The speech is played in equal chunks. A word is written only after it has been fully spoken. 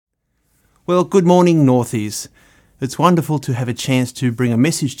Well, good morning, Northies. It's wonderful to have a chance to bring a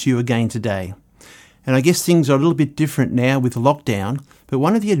message to you again today. And I guess things are a little bit different now with lockdown, but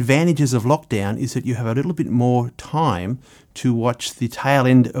one of the advantages of lockdown is that you have a little bit more time to watch the tail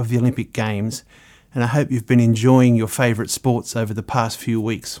end of the Olympic Games, and I hope you've been enjoying your favourite sports over the past few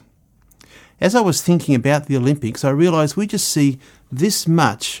weeks. As I was thinking about the Olympics, I realised we just see this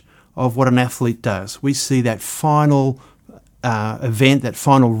much of what an athlete does. We see that final event, that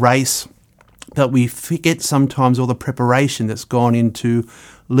final race, but we forget sometimes all the preparation that's gone into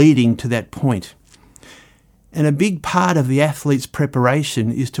leading to that point. And a big part of the athlete's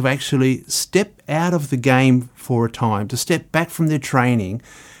preparation is to actually step out of the game for a time, to step back from their training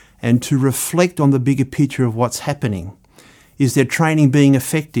and to reflect on the bigger picture of what's happening. Is their training being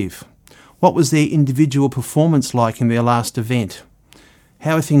effective? What was their individual performance like in their last event?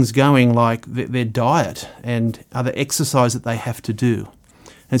 How are things going, like their diet and other exercise that they have to do?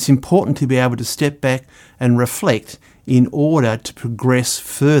 And it's important to be able to step back and reflect in order to progress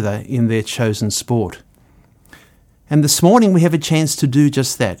further in their chosen sport. And this morning we have a chance to do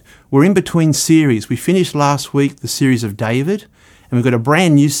just that. We're in between series. We finished last week the series of David, and we've got a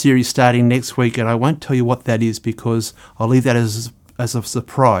brand new series starting next week, and I won't tell you what that is because I'll leave that as a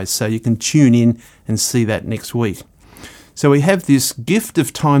surprise, so you can tune in and see that next week. So we have this gift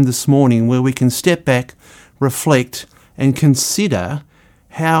of time this morning where we can step back, reflect, and consider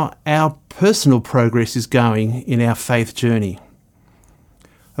how our personal progress is going in our faith journey.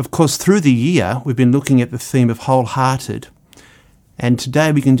 Of course, through the year, we've been looking at the theme of wholehearted, and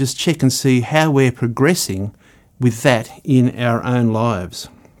today we can just check and see how we're progressing with that in our own lives.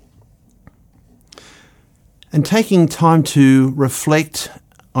 And taking time to reflect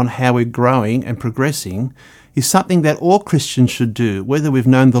on how we're growing and progressing is something that all Christians should do, whether we've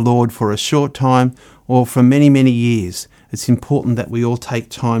known the Lord for a short time or for many, many years. It's important that we all take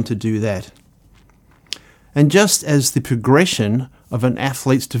time to do that. And just as the progression of an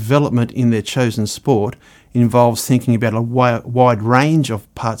athlete's development in their chosen sport involves thinking about a wide range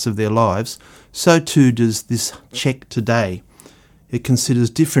of parts of their lives, so too does this check today. It considers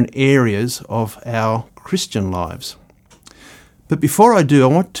different areas of our Christian lives. But before I do, I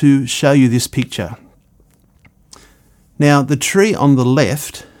want to show you this picture. Now, the tree on the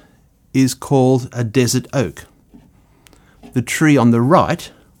left is called a desert oak. The tree on the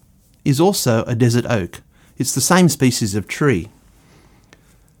right is also a desert oak. It's the same species of tree.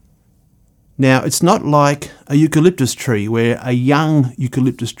 Now, it's not like a eucalyptus tree where a young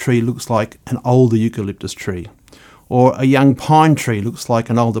eucalyptus tree looks like an older eucalyptus tree, or a young pine tree looks like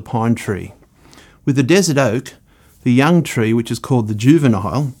an older pine tree. With the desert oak, the young tree, which is called the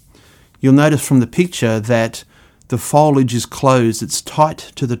juvenile, you'll notice from the picture that the foliage is closed, it's tight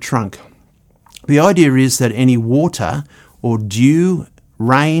to the trunk. The idea is that any water or dew,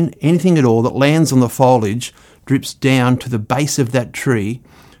 rain, anything at all that lands on the foliage drips down to the base of that tree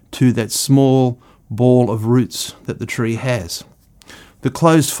to that small ball of roots that the tree has. The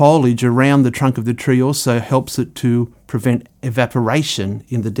closed foliage around the trunk of the tree also helps it to prevent evaporation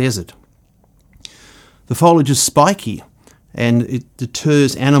in the desert. The foliage is spiky and it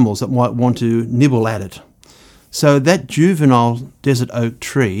deters animals that might want to nibble at it. So that juvenile desert oak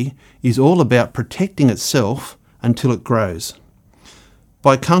tree is all about protecting itself until it grows.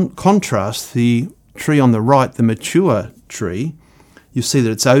 By contrast, the tree on the right, the mature tree, you see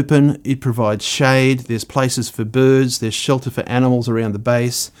that it's open, it provides shade, there's places for birds, there's shelter for animals around the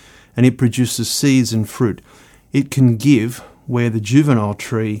base, and it produces seeds and fruit. It can give where the juvenile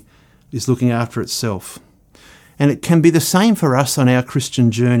tree is looking after itself. And it can be the same for us on our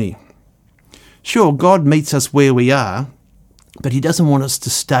Christian journey. Sure, God meets us where we are, but he doesn't want us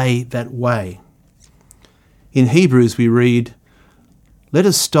to stay that way. In Hebrews we read, "Let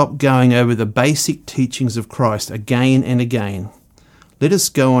us stop going over the basic teachings of Christ again and again. Let us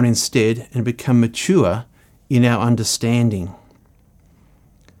go on instead and become mature in our understanding."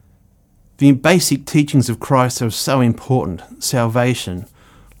 The basic teachings of Christ are so important: salvation,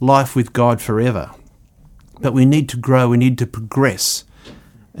 life with God forever. But we need to grow, we need to progress.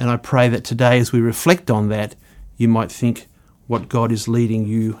 And I pray that today, as we reflect on that, you might think what God is leading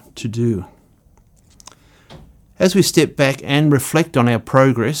you to do. As we step back and reflect on our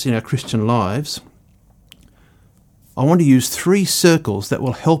progress in our Christian lives, I want to use 3 circles that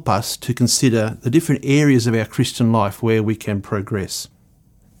will help us to consider the different areas of our Christian life where we can progress.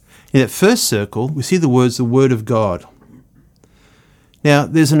 In that first circle, we see the words, the Word of God. Now,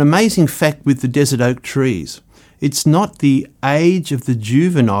 there's an amazing fact with the desert oak trees. It's not the age of the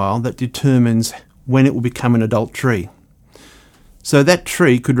juvenile that determines when it will become an adult tree. So that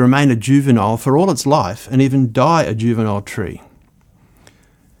tree could remain a juvenile for all its life and even die a juvenile tree.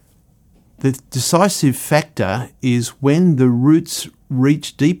 The decisive factor is when the roots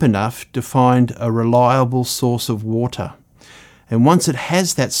reach deep enough to find a reliable source of water. And once it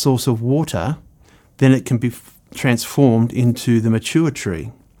has that source of water, then it can be transformed into the mature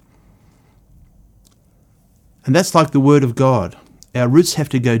tree. And that's like the Word of God. Our roots have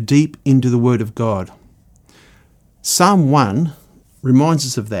to go deep into the Word of God. Psalm 1 reminds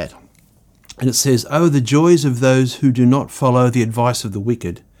us of that. And it says, "Oh, the joys of those who do not follow the advice of the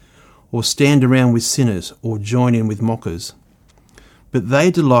wicked, or stand around with sinners, or join in with mockers. But they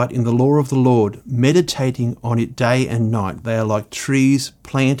delight in the law of the Lord, meditating on it day and night. They are like trees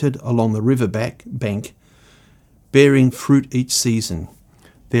planted along the river bank, bearing fruit each season.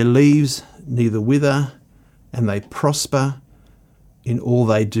 Their leaves neither wither, and they prosper in all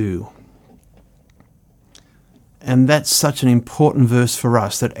they do." And that's such an important verse for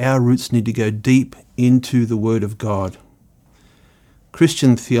us, that our roots need to go deep into the Word of God.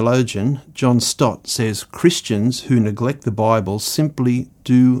 Christian theologian John Stott says Christians who neglect the Bible simply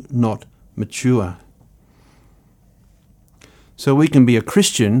do not mature. So we can be a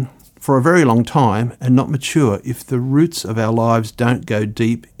Christian for a very long time and not mature if the roots of our lives don't go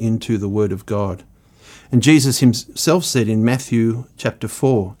deep into the Word of God. And Jesus himself said in Matthew chapter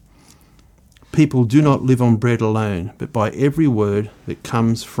 4, "People do not live on bread alone, but by every word that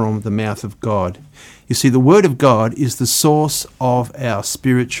comes from the mouth of God." You see, the Word of God is the source of our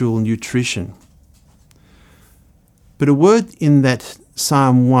spiritual nutrition. But a word in that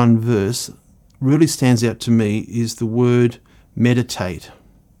Psalm 1 verse really stands out to me is the word meditate.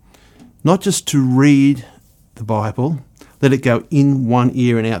 Not just to read the Bible, let it go in one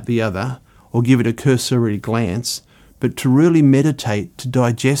ear and out the other, or give it a cursory glance, but to really meditate, to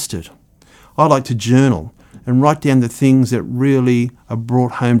digest it. I like to journal and write down the things that really are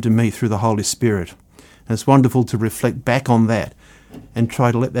brought home to me through the Holy Spirit. And it's wonderful to reflect back on that and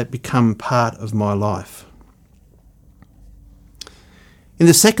try to let that become part of my life. In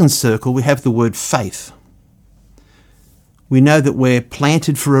the second circle, we have the word faith. We know that we're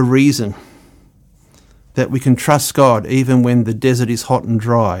planted for a reason, that we can trust God even when the desert is hot and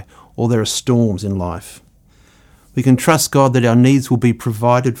dry or there are storms in life. We can trust God that our needs will be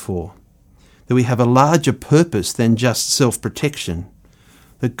provided for, that we have a larger purpose than just self-protection,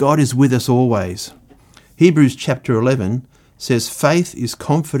 that God is with us always. Hebrews chapter 11 says, "Faith is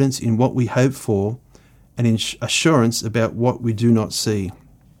confidence in what we hope for and assurance about what we do not see."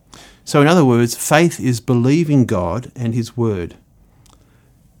 So in other words, faith is believing God and His Word.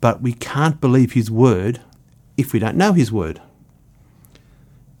 But we can't believe His Word if we don't know His Word.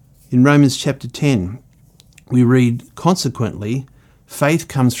 In Romans chapter 10, we read, "Consequently, faith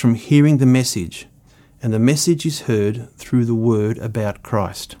comes from hearing the message, and the message is heard through the word about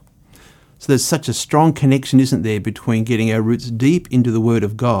Christ." So there's such a strong connection, isn't there, between getting our roots deep into the Word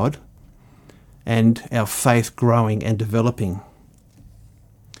of God and our faith growing and developing.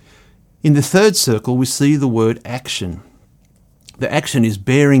 In the third circle, we see the word action. The action is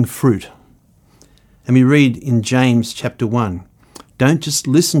bearing fruit. And we read in James chapter 1, "Don't just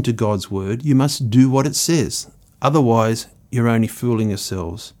listen to God's word, you must do what it says. Otherwise, you're only fooling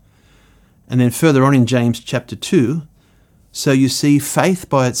yourselves." And then further on in James chapter 2, "So you see, faith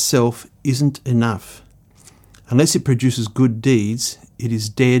by itself isn't enough. Unless it produces good deeds, it is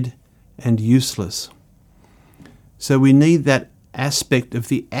dead and useless." So we need that aspect of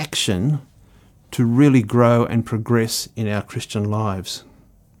the action to really grow and progress in our Christian lives.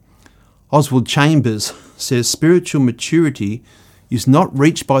 Oswald Chambers says spiritual maturity is not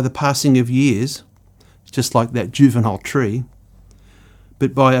reached by the passing of years, just like that juvenile tree,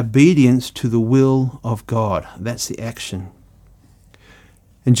 but by obedience to the will of God. That's the action.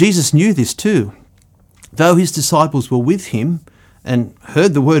 And Jesus knew this too. Though his disciples were with him and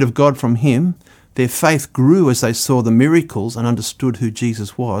heard the word of God from him, their faith grew as they saw the miracles and understood who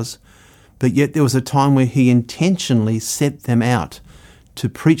Jesus was. But yet there was a time where he intentionally set them out to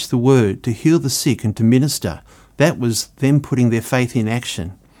preach the word, to heal the sick and to minister. That was them putting their faith in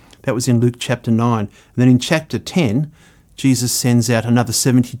action. That was in Luke chapter 9. And then in chapter 10, Jesus sends out another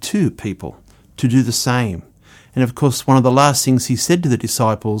 72 people to do the same. And of course, one of the last things he said to the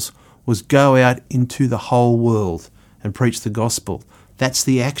disciples was, "Go out into the whole world and preach the gospel." That's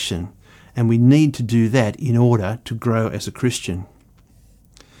the action. And we need to do that in order to grow as a Christian.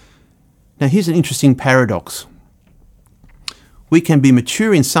 Now, here's an interesting paradox. We can be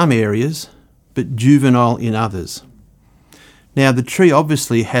mature in some areas, but juvenile in others. Now, the tree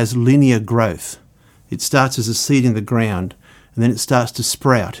obviously has linear growth. It starts as a seed in the ground, and then it starts to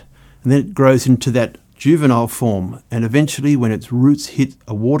sprout, and then it grows into that juvenile form, and eventually, when its roots hit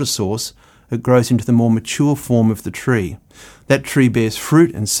a water source, it grows into the more mature form of the tree. That tree bears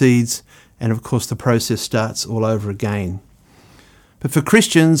fruit and seeds, and of course the process starts all over again. But for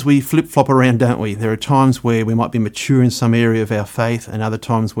Christians, we flip-flop around, don't we? There are times where we might be mature in some area of our faith and other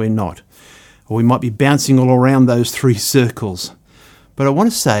times we're not. Or we might be bouncing all around those three circles. But I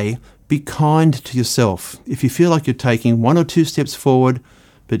want to say, be kind to yourself. If you feel like you're taking 1 or 2 steps forward,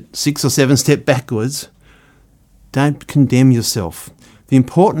 but 6 or 7 steps backwards, don't condemn yourself. The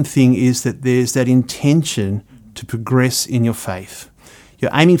important thing is that there's that intention to progress in your faith.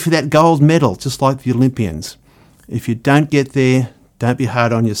 You're aiming for that gold medal, just like the Olympians. If you don't get there, don't be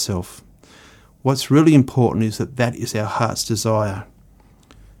hard on yourself. What's really important is that that is our heart's desire.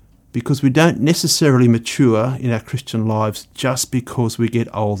 Because we don't necessarily mature in our Christian lives just because we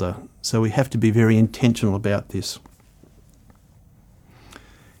get older. So we have to be very intentional about this.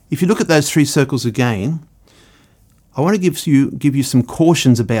 If you look at those 3 circles again, I want to give you some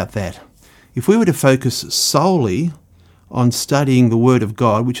cautions about that. If we were to focus solely on studying the Word of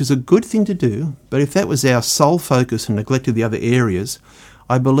God, which is a good thing to do, but if that was our sole focus and neglected the other areas,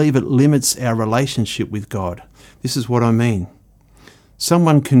 I believe it limits our relationship with God. This is what I mean.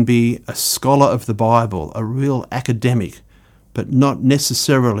 Someone can be a scholar of the Bible, a real academic, but not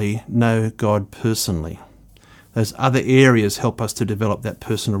necessarily know God personally. Those other areas help us to develop that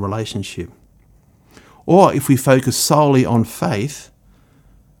personal relationship. Or if we focus solely on faith,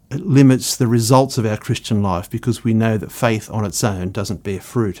 it limits the results of our Christian life because we know that faith on its own doesn't bear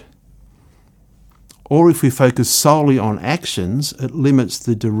fruit. Or if we focus solely on actions, it limits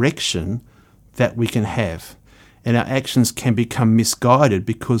the direction that we can have. And our actions can become misguided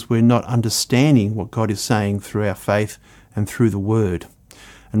because we're not understanding what God is saying through our faith and through the Word.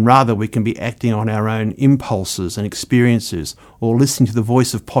 And rather we can be acting on our own impulses and experiences or listening to the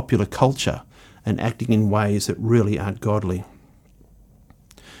voice of popular culture and acting in ways that really aren't godly.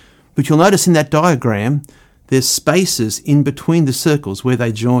 But you'll notice in that diagram, there's spaces in between the circles where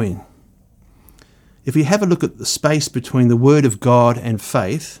they join. If we have a look at the space between the Word of God and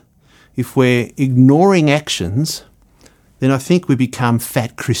faith, if we're ignoring actions, then I think we become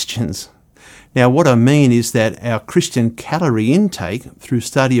fat Christians. Now, what I mean is that our Christian calorie intake through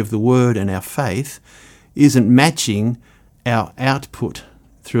study of the Word and our faith isn't matching our output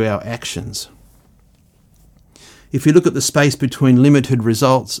through our actions. If we look at the space between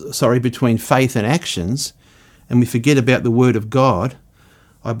between faith and actions, and we forget about the Word of God,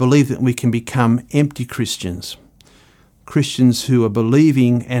 I believe that we can become empty Christians. Christians who are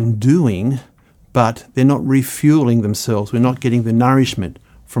believing and doing, but they're not refueling themselves. We're not getting the nourishment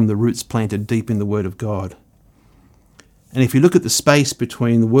from the roots planted deep in the Word of God. And if you look at the space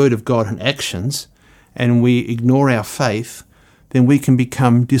between the Word of God and actions, and we ignore our faith, then we can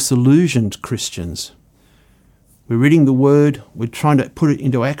become disillusioned Christians. We're reading the Word, we're trying to put it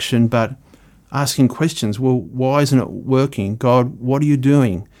into action, but asking questions. Well, why isn't it working? God, what are you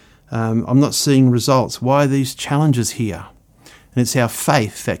doing? I'm not seeing results. Why are these challenges here? And it's our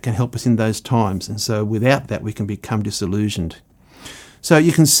faith that can help us in those times. And so without that, we can become disillusioned. So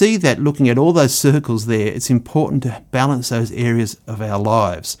you can see that looking at all those circles there, it's important to balance those areas of our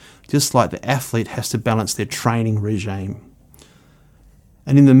lives, just like the athlete has to balance their training regime.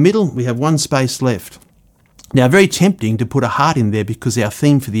 And in the middle, we have one space left. Now, very tempting to put a heart in there because our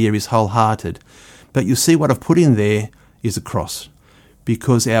theme for the year is wholehearted. But you'll see what I've put in there is a cross,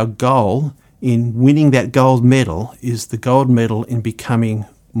 because our goal in winning that gold medal is the gold medal in becoming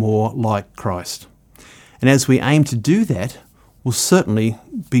more like Christ. And as we aim to do that, we'll certainly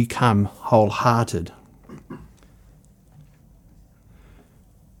become wholehearted.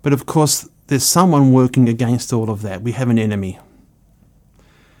 But of course, there's someone working against all of that. We have an enemy.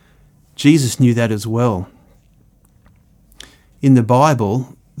 Jesus knew that as well. In the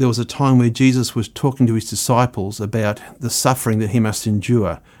Bible, there was a time where Jesus was talking to his disciples about the suffering that he must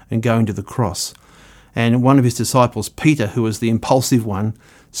endure and going to the cross. And one of his disciples, Peter, who was the impulsive one,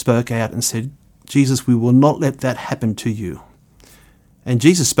 spoke out and said, Jesus, we will not let that happen to you. And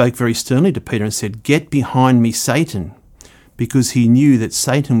Jesus spoke very sternly to Peter and said, get behind me, Satan, because he knew that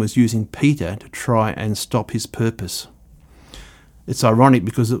Satan was using Peter to try and stop his purpose. It's ironic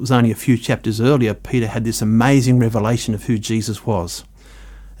because it was only a few chapters earlier, Peter had this amazing revelation of who Jesus was.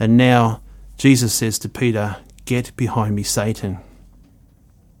 And now Jesus says to Peter, get behind me, Satan.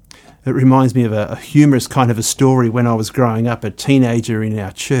 It reminds me of a humorous kind of a story. When I was growing up, a teenager in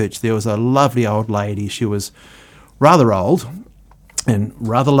our church, there was a lovely old lady. She was rather old and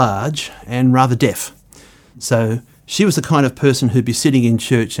rather large and rather deaf. So she was the kind of person who'd be sitting in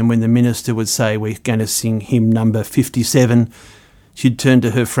church, and when the minister would say, we're going to sing hymn number 57, she'd turn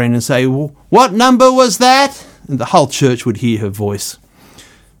to her friend and say, well, what number was that? And the whole church would hear her voice.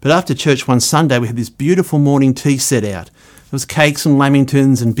 But after church one Sunday, we had this beautiful morning tea set out. was cakes and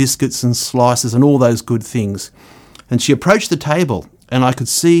lamingtons and biscuits and slices and all those good things. And she approached the table, and I could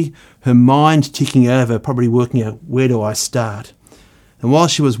see her mind ticking over, probably working out, where do I start? And while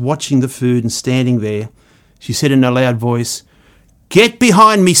she was watching the food and standing there, she said in a loud voice, "Get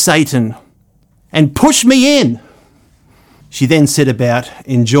behind me, Satan, and push me in." She then set about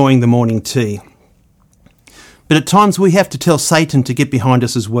enjoying the morning tea. But at times we have to tell Satan to get behind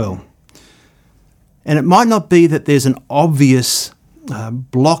us as well. And it might not be that there's an obvious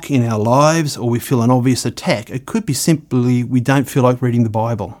block in our lives or we feel an obvious attack. It could be simply we don't feel like reading the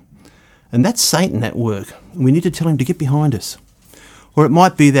Bible. And that's Satan at work. We need to tell him to get behind us. Or it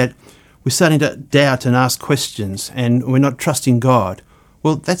might be that we're starting to doubt and ask questions and we're not trusting God.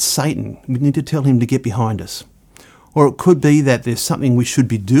 Well, that's Satan. We need to tell him to get behind us. Or it could be that there's something we should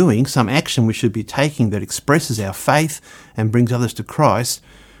be doing, some action we should be taking that expresses our faith and brings others to Christ,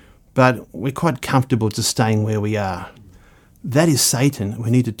 but we're quite comfortable just staying where we are. That is Satan.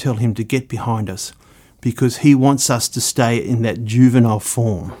 We need to tell him to get behind us because he wants us to stay in that juvenile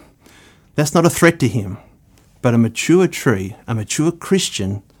form. That's not a threat to him, but a mature tree, a mature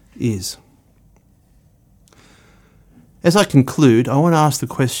Christian is. As I conclude, I want to ask the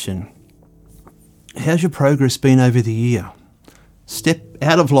question, how's your progress been over the year? Step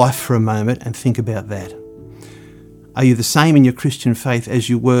out of life for a moment and think about that. Are you the same in your Christian faith as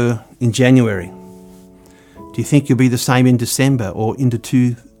you were in January? Do you think you'll be the same in December or into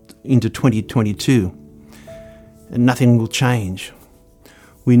 2022? And nothing will change.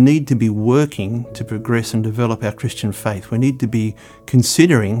 We need to be working to progress and develop our Christian faith. We need to be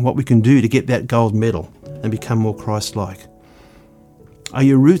considering what we can do to get that gold medal and become more Christ-like. Are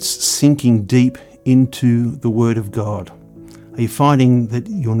your roots sinking deep into the Word of God? Are you finding that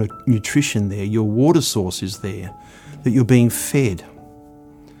your nutrition there, your water source is there, that you're being fed?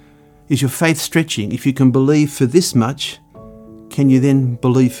 Is your faith stretching? If you can believe for this much, can you then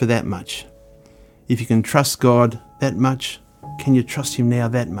believe for that much? If you can trust God that much, can you trust him now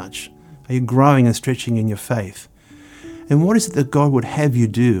that much? Are you growing and stretching in your faith? And what is it that God would have you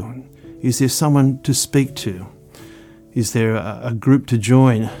do? Is there someone to speak to? Is there a group to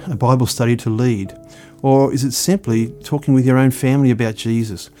join, a Bible study to lead? Or is it simply talking with your own family about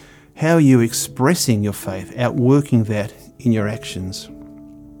Jesus? How are you expressing your faith, outworking that in your actions?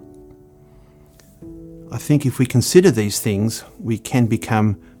 I think if we consider these things, we can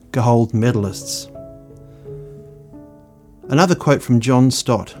become gold medalists. Another quote from John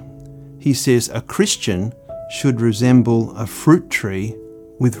Stott. He says, "A Christian should resemble a fruit tree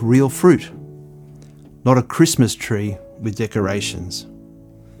with real fruit, not a Christmas tree with decorations."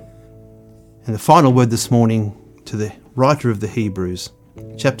 And the final word this morning to the writer of the Hebrews,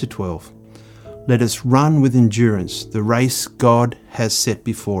 chapter 12. "Let us run with endurance the race God has set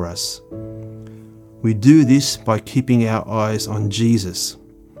before us. We do this by keeping our eyes on Jesus,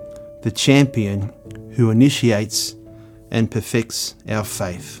 the champion who initiates and perfects our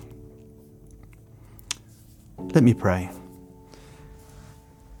faith." Let me pray.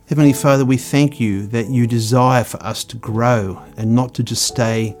 Heavenly Father, we thank you that you desire for us to grow and not to just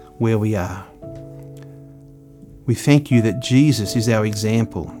stay where we are. We thank you that Jesus is our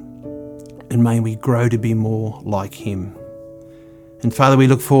example, and may we grow to be more like him. And Father, we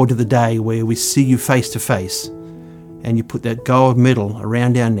look forward to the day where we see you face to face and you put that gold medal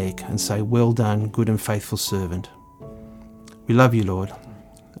around our neck and say, "Well done, good and faithful servant." We love you, Lord.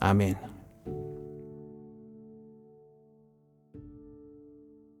 Amen.